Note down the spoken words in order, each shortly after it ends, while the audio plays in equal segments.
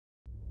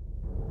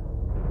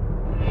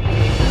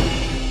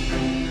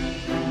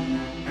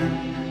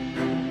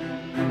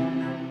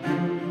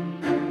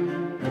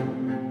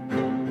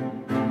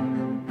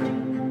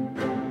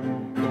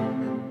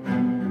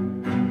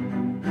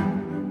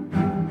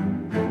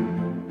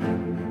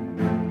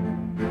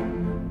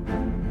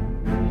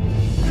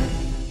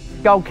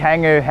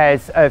Galkangu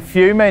has a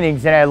few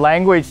meanings in our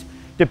language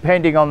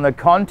depending on the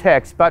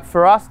context, but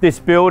for us, this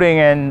building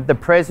and the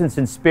presence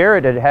and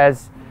spirit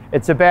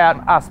it's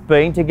about us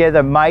being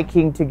together,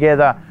 making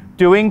together,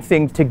 doing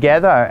things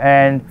together.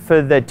 And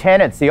for the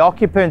tenants, the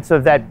occupants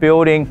of that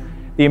building,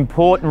 the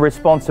important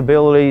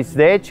responsibilities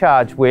they're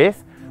charged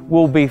with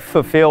will be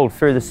fulfilled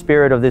through the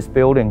spirit of this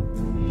building.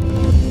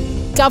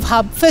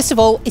 GovHub, first of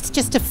all, it's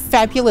just a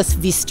fabulous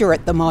vista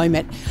at the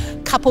moment.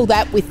 Couple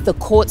that with the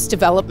courts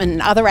development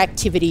and other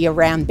activity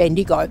around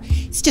Bendigo,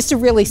 it's just a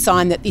really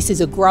sign that this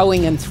is a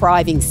growing and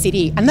thriving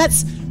city. And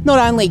that's not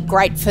only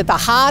great for the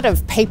heart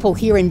of people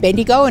here in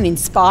Bendigo and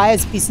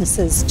inspires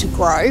businesses to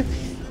grow,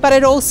 but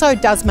it also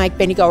does make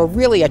Bendigo a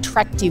really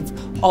attractive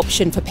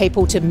option for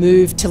people to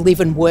move to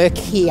live and work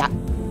here.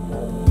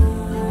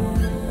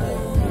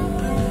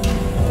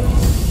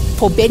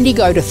 For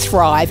Bendigo to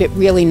thrive, it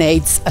really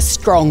needs a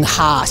strong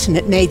heart, and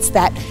it needs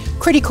that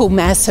critical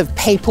mass of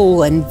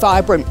people and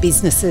vibrant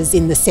businesses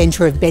in the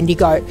centre of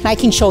Bendigo.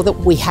 Making sure that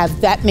we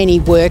have that many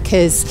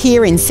workers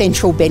here in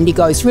central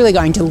Bendigo is really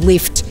going to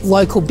lift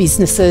local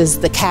businesses,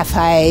 the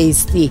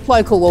cafes, the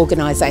local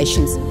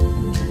organisations.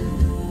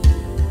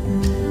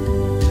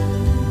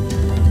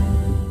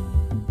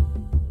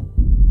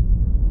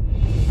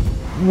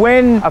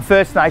 When a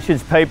First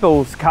Nations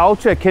people's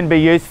culture can be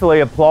usefully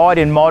applied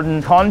in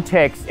modern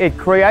contexts, it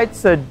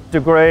creates a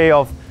degree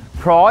of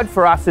pride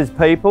for us as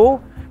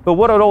people. But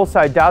what it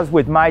also does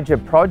with major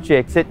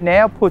projects, it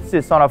now puts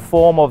this on a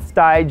form of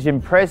stage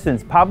and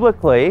presence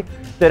publicly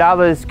that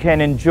others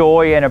can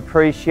enjoy and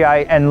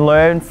appreciate and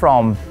learn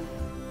from.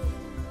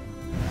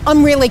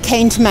 I'm really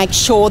keen to make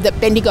sure that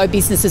Bendigo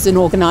businesses and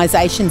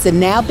organisations are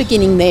now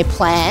beginning their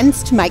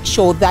plans to make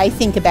sure they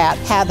think about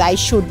how they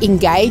should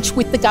engage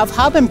with the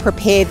GovHub and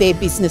prepare their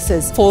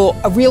businesses for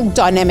a real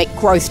dynamic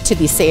growth to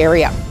this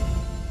area.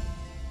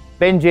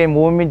 Benjem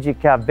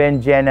Wumijika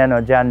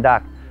Benjenen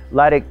Jandak,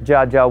 Larik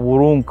Jaja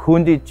Wurung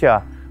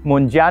Kundicha,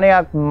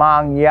 Munjaniak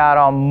Mang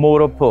Yaram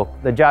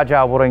Murupuk, the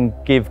Jaja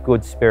Wurung give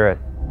good spirit.